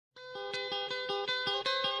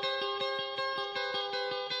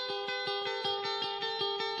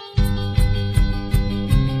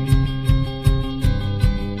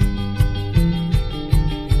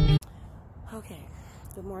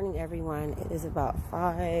everyone. It is about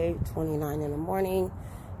 5:29 in the morning,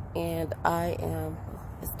 and I am,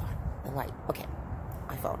 let's start the light. Okay,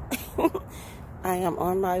 iPhone. I am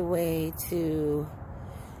on my way to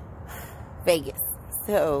Vegas.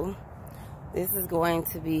 So this is going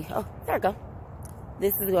to be, oh, there we go.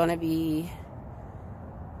 This is going to be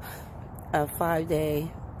a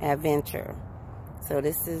 5-day adventure. So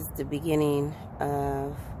this is the beginning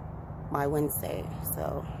of my Wednesday.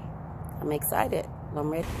 So I'm excited. I'm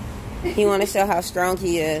ready. He want to show how strong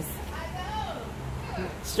he is.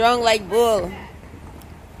 Strong like bull.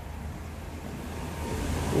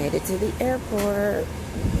 Made it to the airport.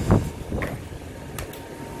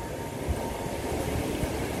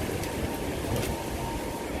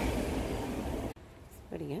 It's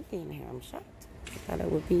pretty empty in here. I'm shocked. I thought it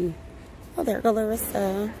would be. Oh, there goes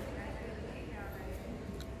Larissa.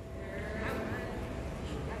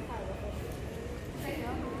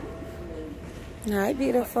 Hi,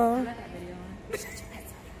 beautiful.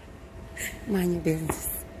 Mind your business.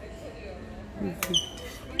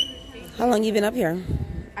 How long you been up here?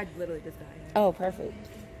 I literally just got here. Oh, perfect.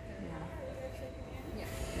 Yeah.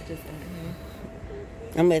 I just got here.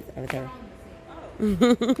 I'm with her. Is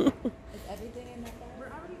everything in that bag? We're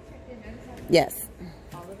already checked in. Yes.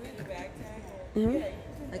 All of it? The bag tag?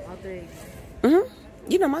 Mm-hmm. Like all three?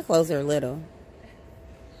 Mm-hmm. You know my clothes are little.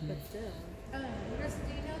 But still.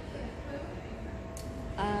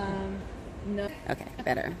 No. Okay,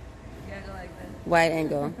 better. Yeah, I like that. Wide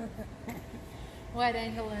angle. Wide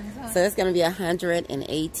angle lens, huh? So it's going to be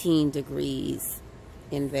 118 degrees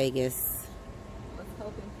in Vegas. I was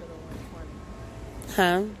hoping for the 120.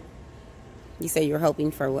 Huh? You say you're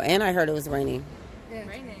hoping for what? And I heard it was raining. Yeah,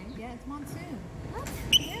 raining. Yeah, it's monsoon. What?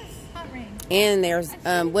 Yes, hot rain. And there's,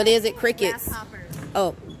 what is it? Crickets. Grasshoppers.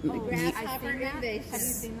 Oh. Grasshopper invasion. Have you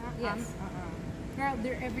seen that? Yes. Girl,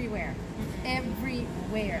 they're everywhere.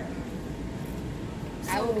 Everywhere.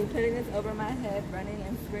 I will be putting this over my head, running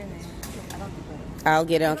and screaming. I don't do that. I'll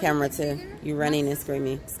get it on camera too. You running and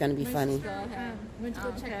screaming. It's going to be funny. Went to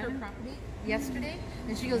go check her property yesterday,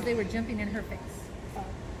 and she goes, they were jumping in her face. No.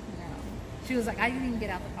 She was like, I didn't even get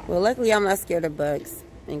out the car. Well, luckily I'm not scared of bugs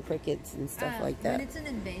and crickets and stuff like that. When it's an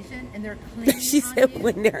invasion and they're cleaning She on said you.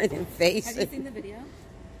 when they're in invasion. Have you seen the video?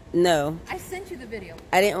 No. I sent you the video.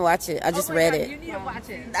 I didn't watch it. I just read it. You need to watch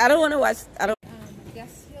it. I don't want to watch. I don't.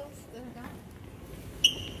 Guest heels that I got.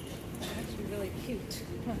 They're actually really cute.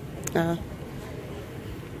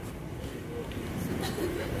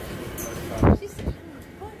 She said,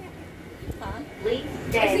 Please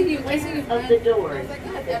stay clear of the doors.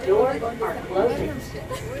 The doors are closing.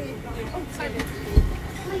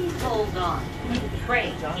 Please hold on.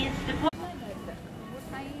 Train is departing.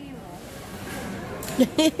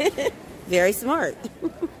 Very smart.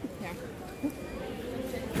 Yeah.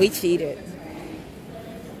 We cheated.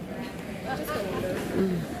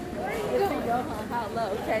 How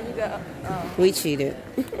low can you go? Oh. We cheated.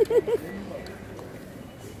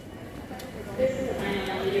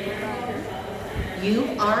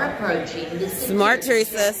 You are approaching the Smart,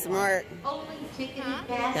 Teresa. Smart. Only ticketed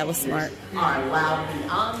That was smart. are allowed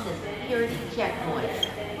beyond the security checkpoint.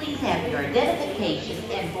 Please have your identification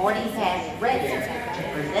and boarding pass ready to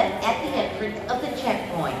present at the entrance of the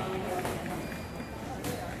checkpoint.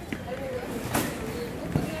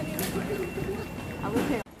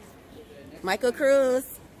 Michael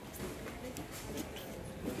Cruz.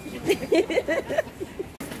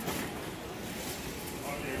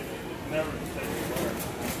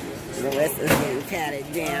 Melissa's getting patted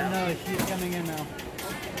down. No, she's coming in now.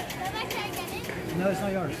 No, it's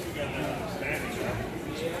not yours.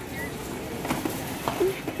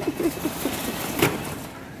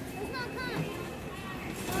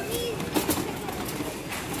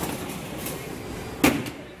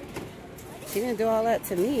 She didn't do all that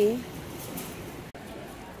to me.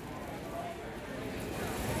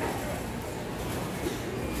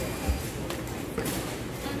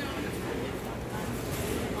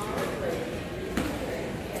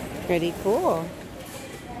 Pretty cool.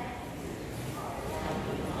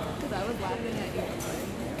 Because I was laughing at you.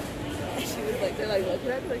 She was like, they're like, look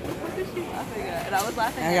at her. Like, what the fuck is she laughing at? And I was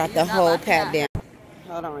laughing I at got you, the not whole laughing pat at down.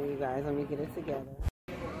 Hold on, you guys. Let me get it together.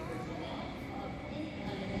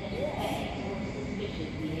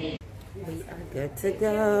 We are good to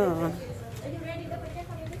go.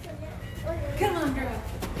 Come on, girl.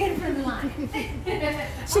 Get in front of the line.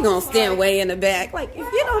 She gonna stand way in the back. Like, if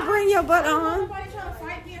you don't bring your butt on. Somebody trying to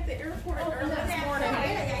fight me at the airport early this morning.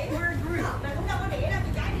 We're a group.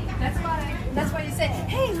 That's why you said,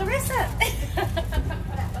 hey, Larissa.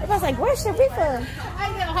 I was like, where's Sharifa? I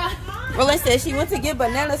know, huh? Melissa, she went to get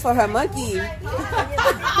bananas for her monkey.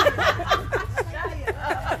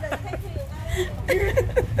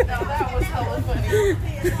 that was hella funny.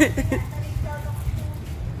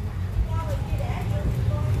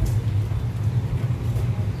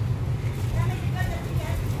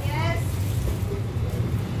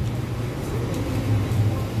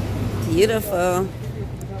 Beautiful.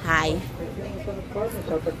 Hi.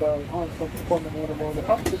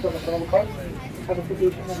 Have a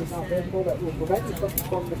solution that is not visible that will prevent you from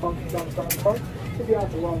performing the functions on the credit card. If you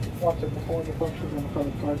have to watch it perform the functions on the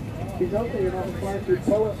credit card. Please note that you're not required to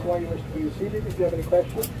tell us why you wish to be seated. If you have any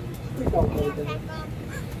questions, please don't close it.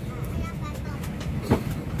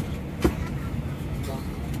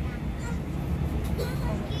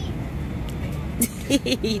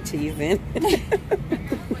 Cheesing.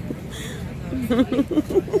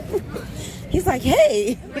 He's like,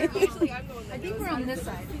 hey. I think we're on this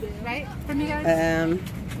side, right? From you guys?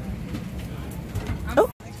 Oh.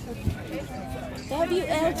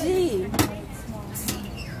 WLG.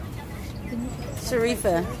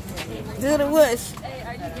 Sharifa. Do the whoosh.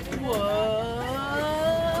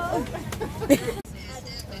 Whoa.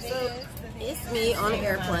 It's me on an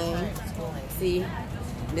airplane. See?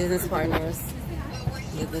 Business partners.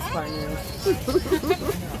 Business partners.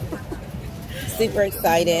 Super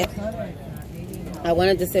excited. I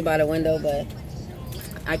wanted to sit by the window, but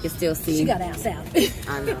I can still see. She got ass out.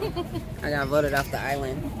 I know. I got voted off the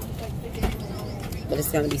island. But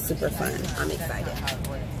it's going to be super fun. I'm excited.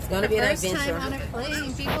 It's going to be an adventure. First time on a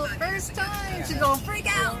plane, people. First time. She's going to freak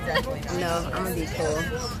out. No, I'm going to be cool.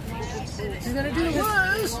 She's going to do the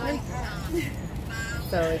whoosh.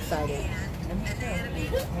 So excited. Are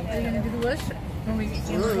you going to do the whoosh? When we get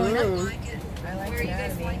going up?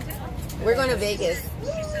 We're going to Vegas.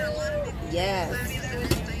 Yes.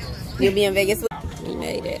 You'll be in Vegas? We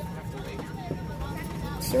made it.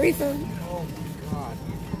 Sharifa.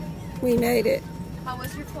 We made it. How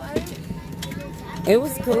was your flight? It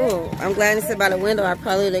was cool. I'm glad to sit by the window. I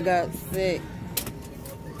probably would have got sick.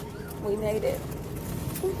 We made it.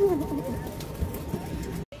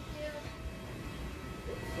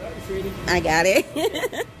 I got it.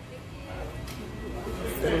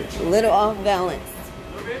 A little off balance.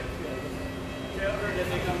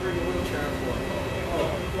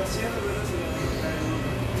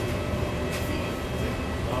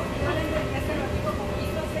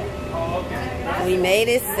 We made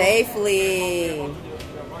it safely. Woo!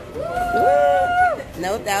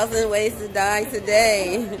 No 1,000 ways to die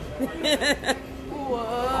today.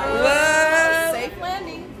 Whoa. Whoa. Safe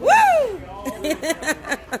landing. Woo!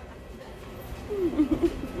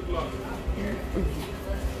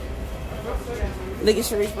 Look at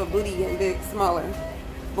Sharifa booty getting big, smaller.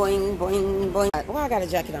 Boing, boing, boing. Oh, I got a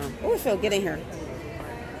jacket on. Oh, it felt good in here.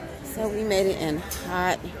 So we made it in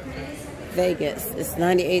hot Vegas. It's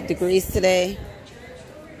 98 degrees today,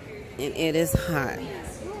 and it is hot.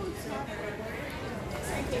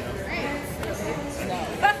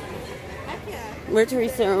 Where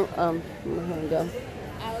Teresa? Where go?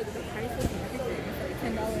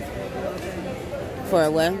 For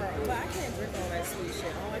a what?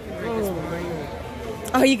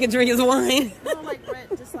 Oh, you can drink his wine. No, like red,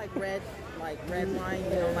 just like red wine,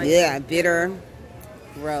 you know, like Yeah, bitter,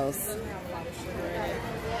 gross.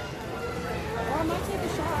 or I might take a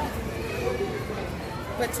shot.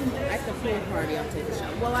 But at the pool party, I'll take a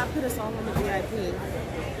shot. Well, I put us all on the VIP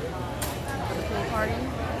for the pool party.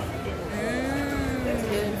 It's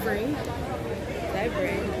good and free. That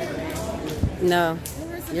great. No,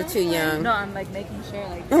 you're too young. No, I'm like making sure.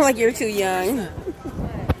 Like, I'm like, you're too young.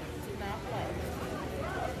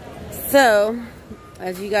 So,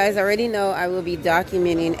 as you guys already know, I will be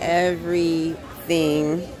documenting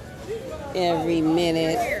everything, every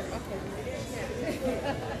minute,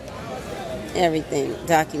 everything.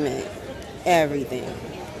 Document everything.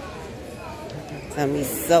 It's gonna be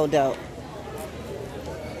so dope.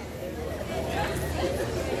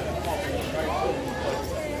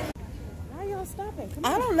 Why y'all stopping? Come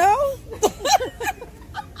I don't know.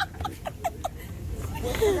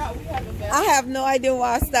 I have no idea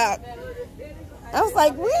why I stopped. I was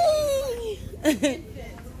like, wee!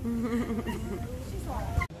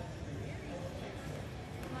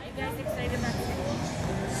 you guys excited about school?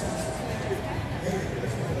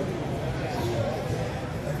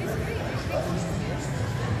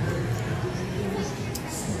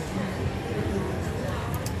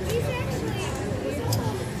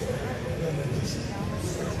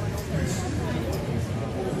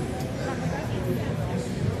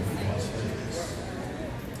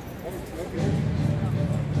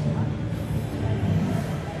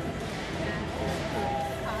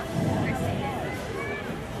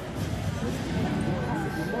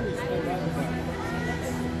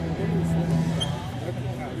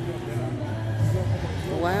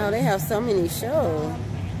 have so many shows.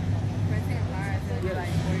 Renting a car is gonna be like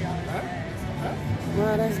 $40 a day.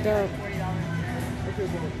 Wow, that's dope. $40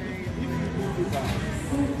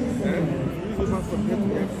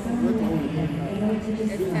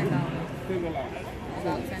 It's $10.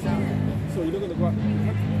 About $10. So you're looking to go out.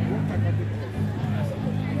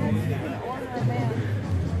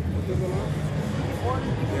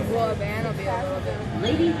 Well, a van will be a little bit.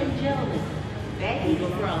 Ladies and gentlemen, baggage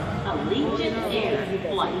from Allegiant Air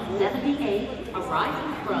Flight 78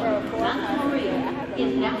 arriving from South Korea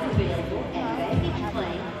is now available at baggage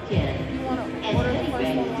claim 10. And any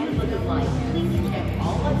bags do look alike, please check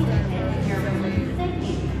all luggage and carefully. Thank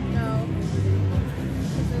you.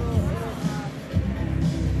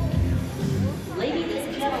 Ladies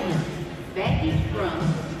and gentlemen, baggage from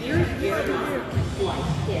Spirit Airlines Flight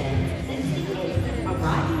 1068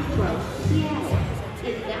 arriving from Seattle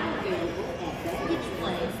is now available at baggage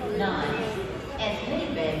claim 9. As many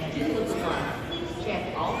bags do look alike, please check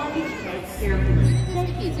all luggage tags carefully. Thank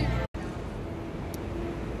you.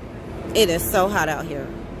 It is so hot out here.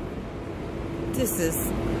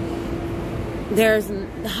 There's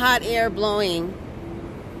hot air blowing.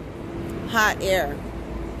 Hot air.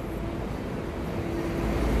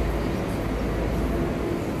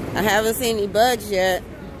 I haven't seen any bugs yet.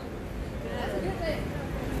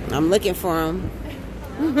 I'm looking for them.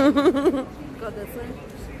 Go this way?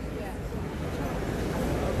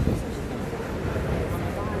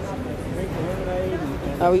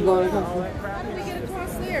 Are we going to come? How do we get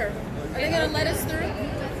across there? Are they going to let us through?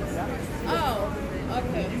 Oh,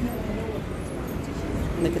 okay.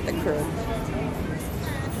 Look at the crew.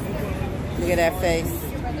 Look at that face.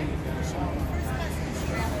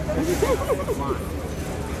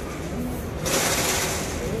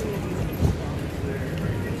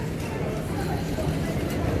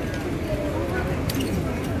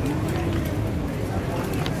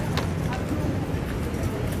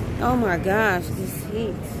 Oh my gosh, this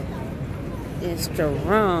heat is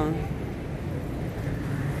strong.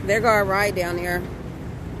 There go our ride down there.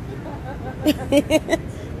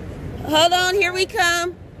 Hold on, here we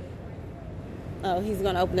come. Oh, he's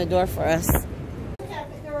gonna open the door for us.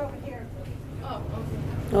 They're over here. Oh,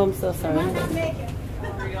 I'm so sorry. I'm not making. Go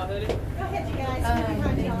ahead, you guys.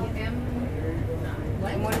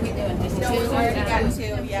 And what are we doing? Just two? We already got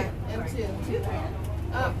two, yeah. M2.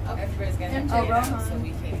 Oh, okay. Everybody's got M2. Oh, Rohan. So we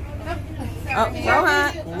can't. Oh, Rohan,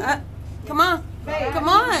 come on, come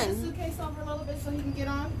on. Suitcase over a little bit so he can get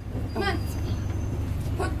on. Come on.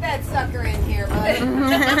 Put that sucker in here, buddy.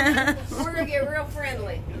 We're gonna get real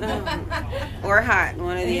friendly. Or hot,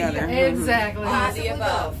 one or the other. Exactly. All the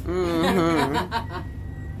above.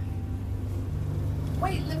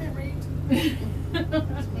 Wait, let me read.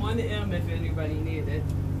 One M if anybody needs it.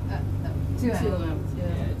 2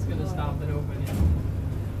 Yeah, it's gonna stop it opening.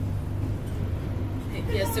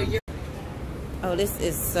 Yeah, so you're. Oh, this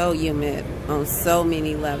is so humid on so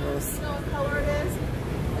many levels. You know what color it is?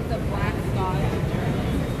 It's a black sky.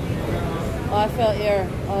 Oh, I felt air.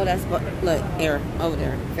 Oh, that's look, air over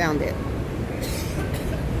there. Found it.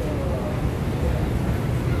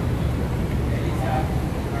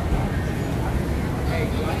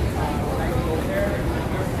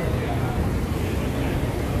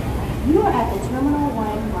 You are at the Terminal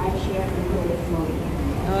 1 rideshare this morning.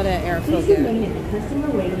 Oh, that air feels Please good. remain in the customer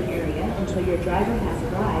waiting area until your driver has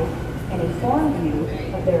arrived and informed you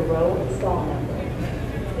of their row and stall number.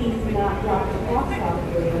 Please do not block the crosswalk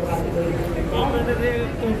area while you're waiting for your driver.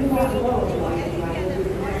 And do not load while your driver is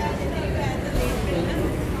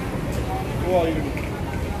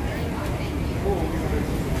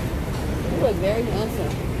You look very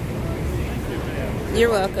handsome.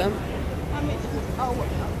 You're welcome.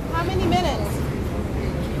 How many minutes?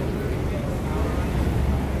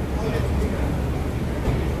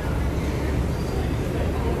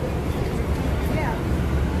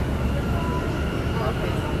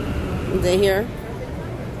 Is they here?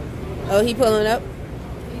 Oh, he pulling up?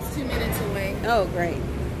 He's 2 minutes away. Oh, great.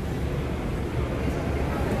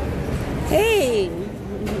 Hey.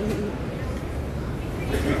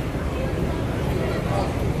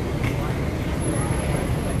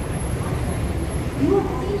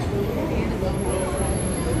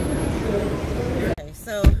 Okay,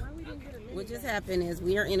 so what just happened is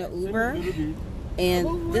we are in an Uber,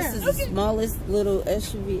 and this is the smallest little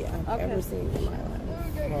SUV I've ever seen in my life.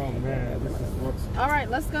 Oh man, this is what's. All right,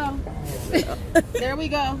 let's go. There we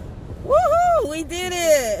go. Woohoo! We did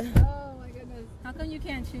it! Oh my goodness. How come you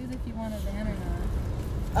can't choose if you want a van or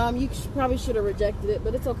not? You probably should have rejected it,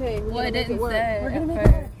 but it's okay. We're Well, it gonna make didn't it work. say We're gonna at make it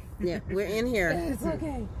work. first. Yeah, we're in here. It's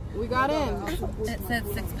okay. We got in. It said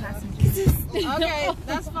 6 passengers. Okay,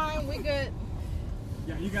 that's fine. We good.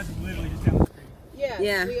 Yeah, you guys are literally just down the street. Yes,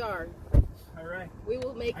 Yeah. we are. All right. We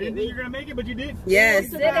will make I it. didn't think you were gonna make it, but you did. Yes,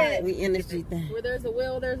 did it. we energy thing. Where there's a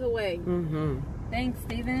will, there's a way. Mm-hmm. Thanks,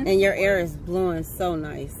 Steven. And your air is blowing so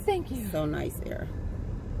nice. Thank you. So nice air.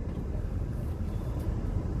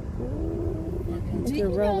 Do you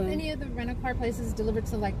know if any of the rental car places deliver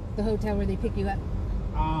to like the hotel where they pick you up?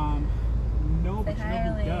 No, but you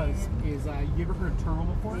know who does is you ever heard of Turo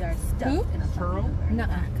before? We are stuck in a Turo?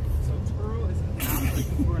 Nuh-uh. So Turo is an app like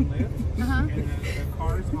Uber and Lyft, and the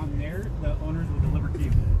cars on there, the owners will deliver to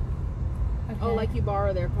you. Okay. Oh, like you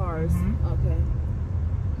borrow their cars. Okay.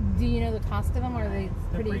 Do you know the cost of them, or are they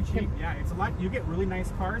They're pretty cheap. Yeah, it's a lot. You get really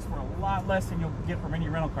nice cars for a lot less than you'll get from any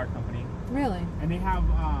rental car company. Really? And they have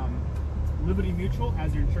Liberty Mutual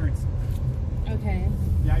as your insurance. Okay.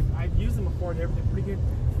 Yeah, I've used them before. They're pretty good.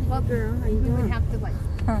 Well, girl, how you We would doing? have to like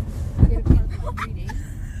get a car for 3 days.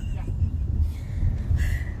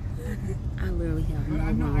 I literally have But no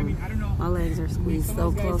I'm not, I mean, I don't know. My legs are squeezed Some so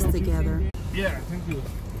of those guys close don't do the same together. thing. Yeah, thank you.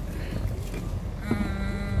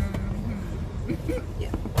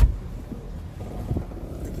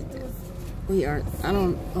 We are. I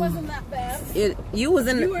don't. It wasn't that bad. It. You was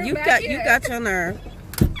in. You were You back got. here. You got your nerve.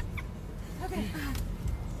 Okay.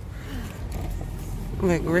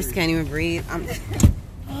 Look, Riz can't even breathe.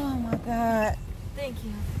 Oh my God. Thank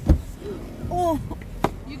you. Oh.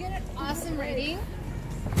 You get an awesome rating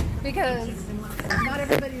because not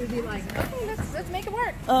everybody would be like, okay, let's make it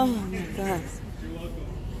work. Oh my God.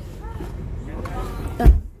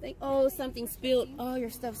 Oh, something spilled. Oh, your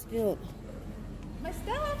stuff spilled. My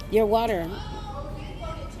stuff. Your water.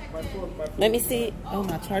 Let me see. Oh,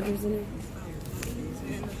 my charger's in there.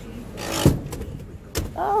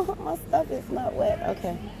 Oh, my stuff is not wet.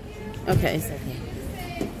 Okay. Okay, it's okay.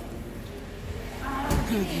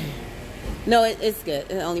 Okay. No, it's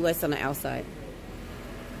good. It only wets on the outside,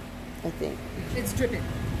 I think. It's dripping.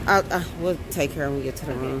 We'll take care when we get to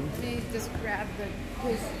the room. Let me just grab the.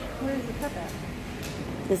 Where's the cup at?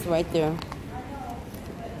 It's right there.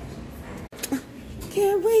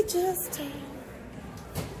 Can we just talk?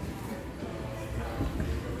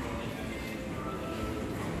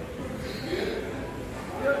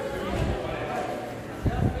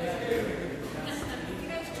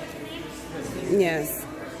 Yes.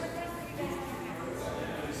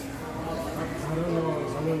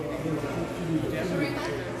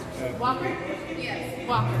 Walker? Yes.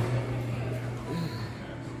 Walker.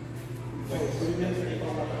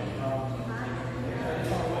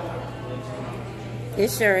 It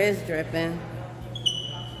sure is dripping.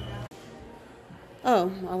 Oh,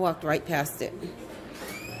 I walked right past it.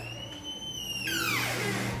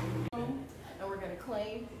 And we're going to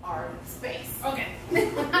claim our space. Okay.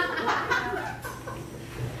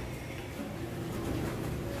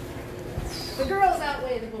 The girls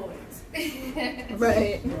outweigh the boys.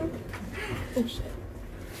 Right.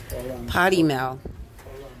 Potty mouth.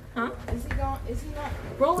 Is he going? Is he not?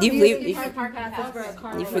 Roll You parking pass for a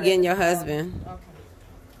car. You forgetting your husband. Okay.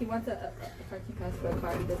 He wants a parking pass for a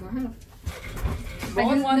car he does not have.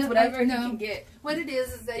 Roland wants whatever no. he can get. What it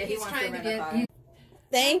is that Yeah, he he's wants trying to to rent a get. car.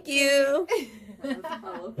 Thank you.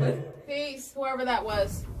 Peace, whoever that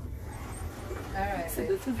was. All right. So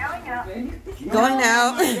Going out. Going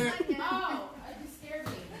out. Oh, you scared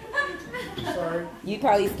me. Sorry. You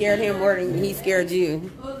probably scared him more than he scared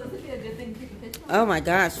you. Oh, this would be a good thing to take a picture. Oh my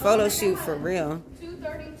gosh, photo shoot for real.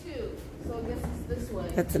 232. So I guess it's this way.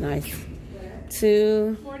 That's nice.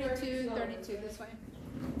 2. 42, 32 this way.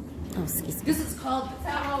 Oh, excuse me. This is called I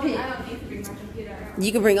don't need to bring my computer out.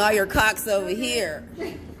 You can bring all your cocks over here.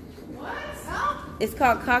 What? Huh? It's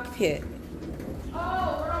called cockpit.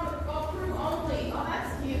 Oh, we're on the go through only. Oh,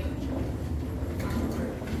 that's cute.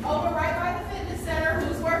 Over right by the fitness center.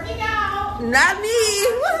 Who's working out? Not me.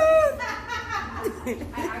 Woohoo.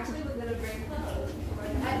 I actually was gonna bring clothes.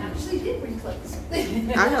 I actually did bring clothes.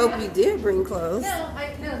 I hope you did bring clothes.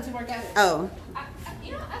 No, to work out. Oh.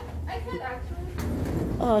 I could actually.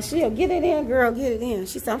 Oh, she'll get it in, girl. Get it in.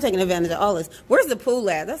 She said, I'm taking advantage of all this. Where's the pool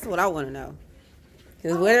at? That's what I want to know.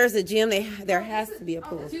 Because where's the gym? There has to be a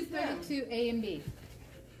pool. 232 A and B.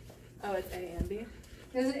 Oh, it's A and B.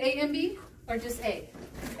 Is it A and B or just A?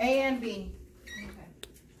 A and B.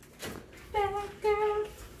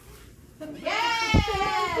 Yes!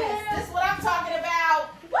 That's what I'm talking about.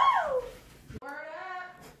 Woo! Word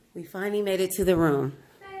up. We finally made it to the room.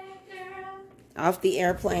 Off the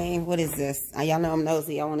airplane. What is this? Y'all know I'm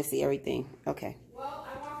nosy. I want to see everything. Okay. Well,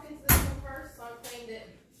 I walked into this one first, so I claimed it.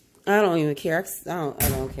 I don't even care. I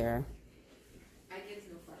don't care. I get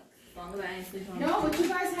no fuck. As long as I ain't sleeping on No, but you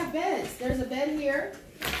guys have beds. There's a bed here.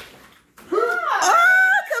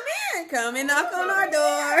 Oh, come in. Come and knock on our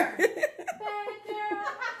door. Bad girl.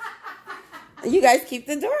 You guys keep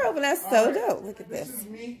the door open. That's so dope. Look at this. This is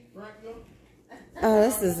me, right? Oh,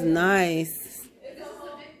 this is nice.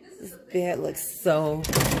 This bed looks so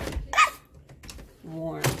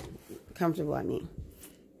warm. Comfortable, I mean.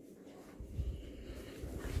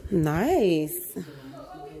 Nice.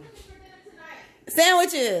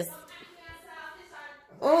 Sandwiches.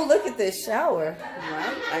 Oh, look at this shower.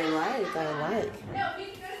 I like.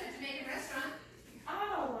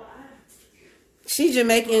 She's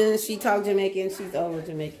Jamaican. She talk Jamaican. She's over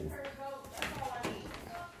Jamaican.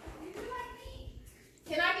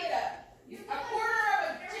 Can I get a quarter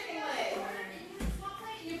of a chicken leg?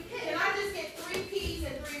 Can I just get 3 peas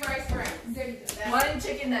and 3 rice grains? 1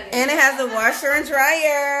 chicken nugget. And it has a washer and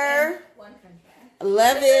dryer.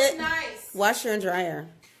 Love it. Nice. Washer and dryer.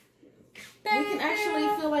 We can actually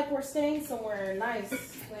feel like we're staying somewhere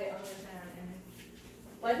nice.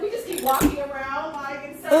 Like we just keep walking around like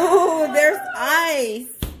in circles. Oh, there's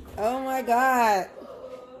ice. Oh my God.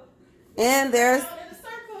 And there's Around in a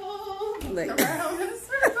circle. like, Around in a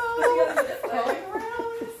circle. Going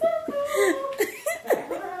around in a circle.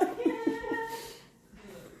 Back around again.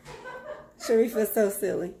 Sharifa's so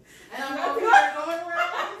silly. And I'm over here going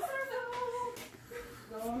around in a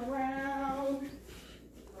circle. Going around.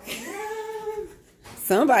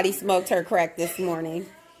 Somebody smoked her crack this morning.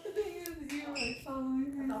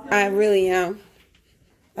 I really am.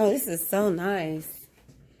 Oh, this is so nice.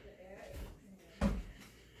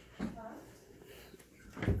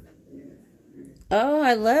 Oh,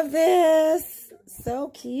 I love this. So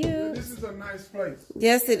cute. This is a nice place.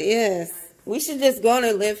 Yes, it is. We should just go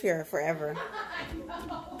and live here forever.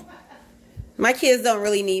 My kids don't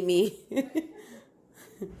really need me.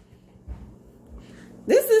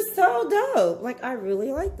 This is so dope. Like, I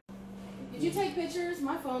really like that. Did you take pictures?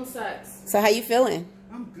 My phone sucks. So how you feeling?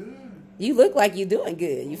 I'm good. You look like you're doing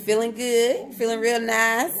good. You feeling good? You feeling real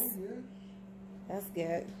nice? That's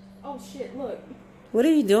good. Oh shit, look. What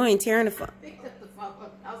are you doing? Tearing the phone? I picked up the phone.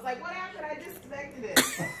 I was like, what happened? I disconnected it.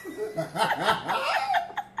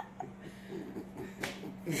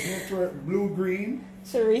 It's for blue-green.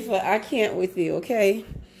 Sharifa, I can't with you, okay?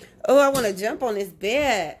 Oh, I want to jump on this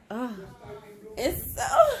bed. Oh, it's so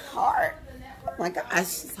hard. Oh my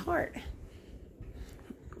gosh, it's hard.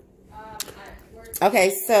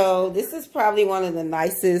 Okay, so this is probably one of the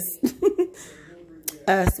nicest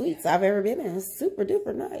suites I've ever been in. It's super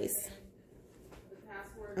duper nice.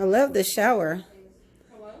 I love the shower.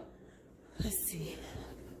 Let's see.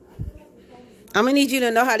 I'm gonna need you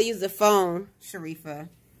to know how to use the phone, Sharifa.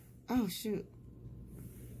 Oh shoot.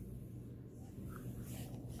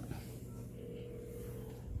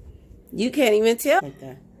 You can't even tell. Like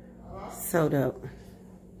that. So dope.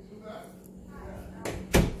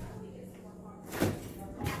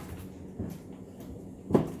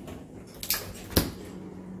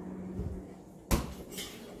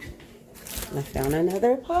 I found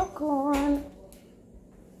another popcorn.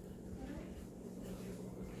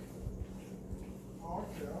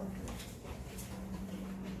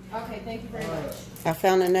 Okay, thank you very much. I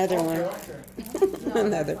found another one.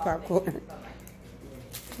 Another popcorn.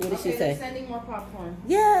 What did she say? Sending more popcorn.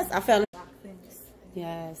 Yes, I found.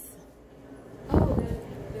 Yes. Oh,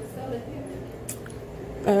 they sell it here.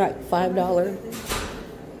 All right, $5.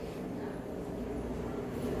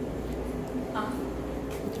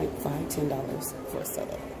 Like $5, $10 for a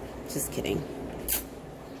soda. Just kidding.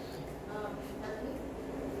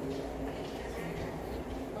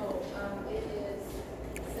 It is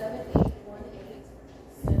 7818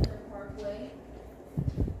 Center Parkway,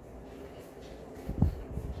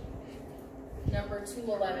 number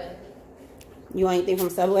 211. You want anything from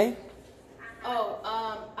Subway? Oh,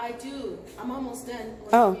 I do. I'm almost done.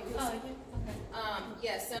 Oh.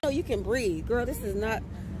 Yes. No, you can breathe. Girl, this is not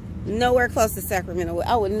nowhere close to Sacramento.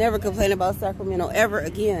 I would never complain about Sacramento ever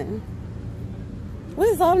again. What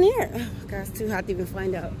is on there? Oh my God, it's too hot to even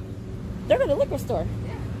find out. They're at the liquor store.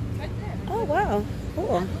 Yeah, right there. Oh, wow.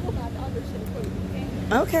 Cool.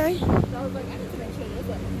 Okay. So I was like, I need to make sure there's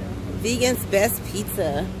like, Vegan's Best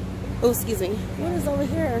Pizza. Oh, excuse me. What is over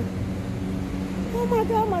here? Oh my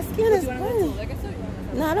God, my skin is burning. like I said,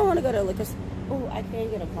 No, I don't want to go to a liquor store. Oh, I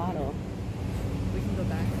can't get a bottle. we can go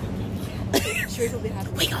back. Sure, will be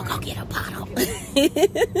happy. We gonna go get a bottle.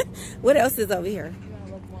 What else is over here? You want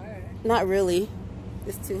to look more? Not really.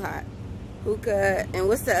 It's too hot. Hookah. And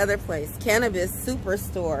what's the other place? Cannabis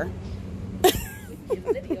Superstore.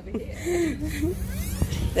 Liddy over here.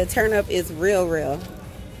 The turn up is real.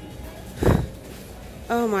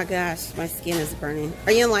 Oh my gosh, my skin is burning.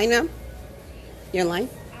 Are you in line now? You're in line?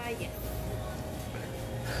 Yes.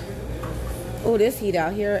 Oh, this heat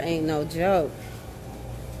out here ain't no joke.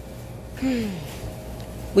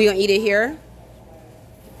 We gonna eat it here?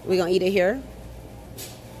 We gonna eat it here?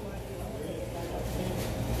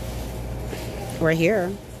 We're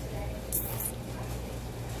here.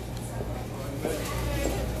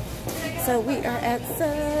 So we are at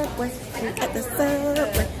Subway. We at the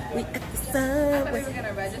Subway. We at the Subway.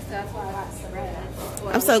 Gonna register, that's why I got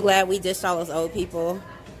spread. I'm so glad we ditched all those old people.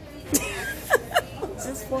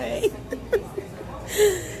 Just play.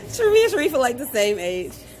 Sharifah and Sharifah like the same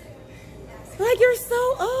age. Like, you're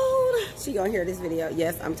so old. She gonna hear this video.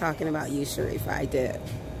 Yes, I'm talking about you, Sharifah. I did.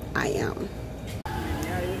 I am.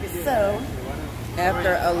 So,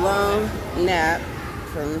 after a long nap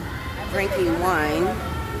from drinking wine,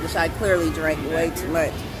 which I clearly drank way too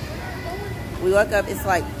much, we woke up, it's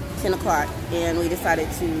like 10 o'clock, and we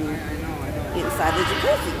decided to get inside the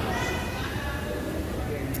jacuzzi.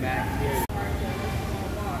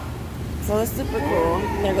 So it's super cool.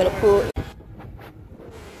 They're gonna pool.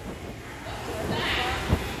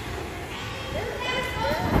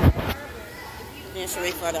 Me and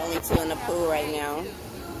Sharifah are the only two in the pool right now.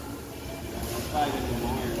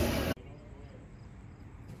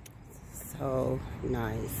 So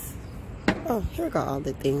nice. Oh, here got all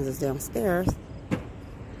the things that's downstairs. You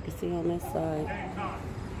can see on this side.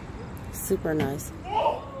 Super nice.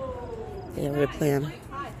 Yeah, we're playing.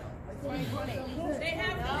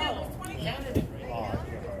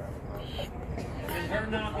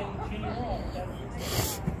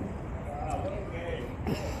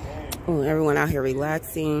 Oh, everyone out here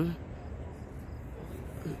relaxing.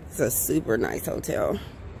 It's a super nice hotel.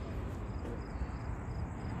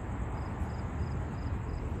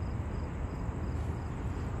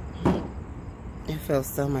 It feels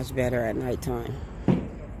so much better at nighttime.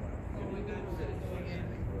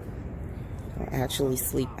 I'll actually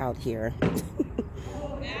sleep out here.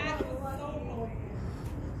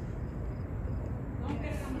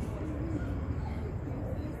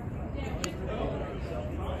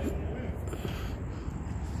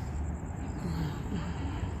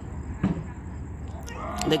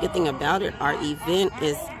 The good thing about it, our event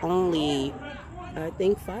is only, I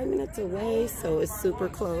think, 5 minutes away, so it's super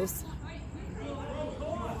close.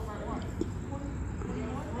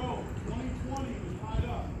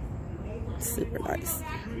 Super nice.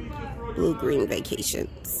 Blue green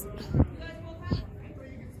vacations.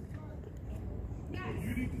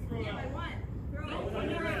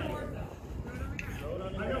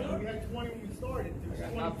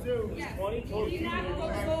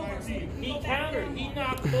 He countered. He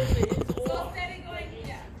knocked both of his off.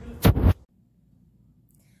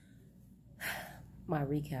 My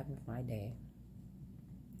recap of my day.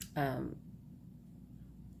 Oh,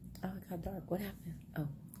 it got dark. What happened? Oh,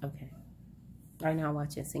 okay. Right now I'm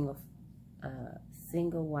watching single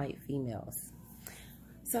white females.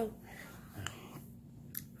 So,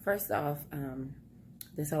 first off,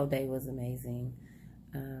 this whole day was amazing.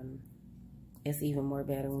 It's even more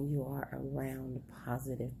better when you are around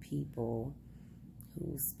positive people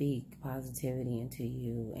who speak positivity into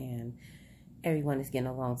you, and everyone is getting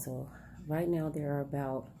along. So right now there are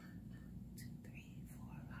about 2, 3,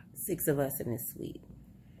 4, 5, 6 of us in this suite.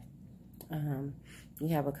 We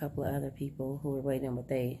have a couple of other people who are waiting, but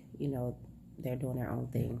they, you know, they're doing their own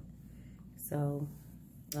thing. So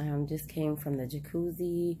just came from the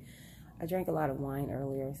jacuzzi. I drank a lot of wine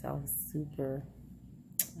earlier, so I was super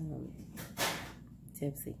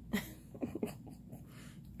tipsy.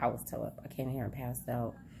 I was toe up. I came here and passed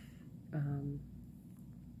out.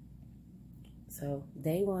 So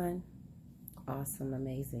day 1, awesome,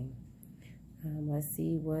 amazing. Let's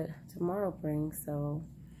see what tomorrow brings. So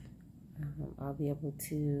I'll be able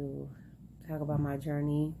to talk about my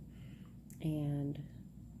journey and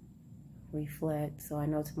reflect. So I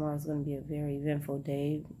know tomorrow is going to be a very eventful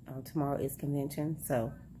day. Tomorrow is convention,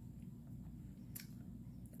 so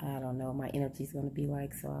I don't know what my energy is going to be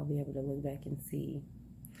like, so I'll be able to look back and see.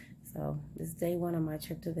 So this is day 1 of my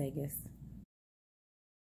trip to Vegas.